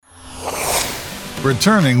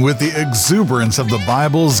Returning with the exuberance of the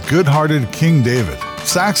Bible's good-hearted King David,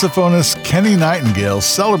 saxophonist Kenny Nightingale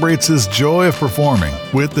celebrates his joy of performing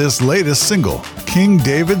with this latest single, King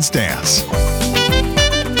David's Dance.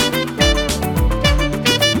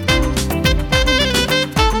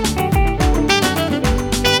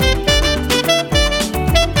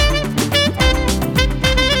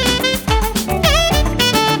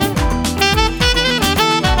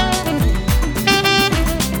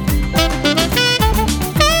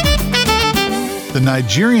 The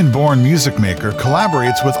Nigerian-born music maker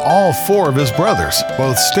collaborates with all four of his brothers,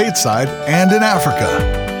 both stateside and in Africa.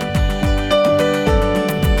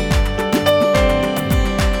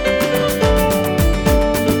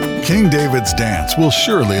 King David's Dance will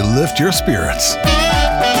surely lift your spirits.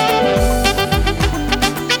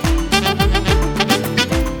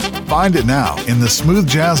 Find it now in the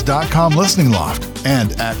smoothjazz.com listening loft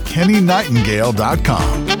and at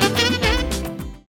kennynightingale.com.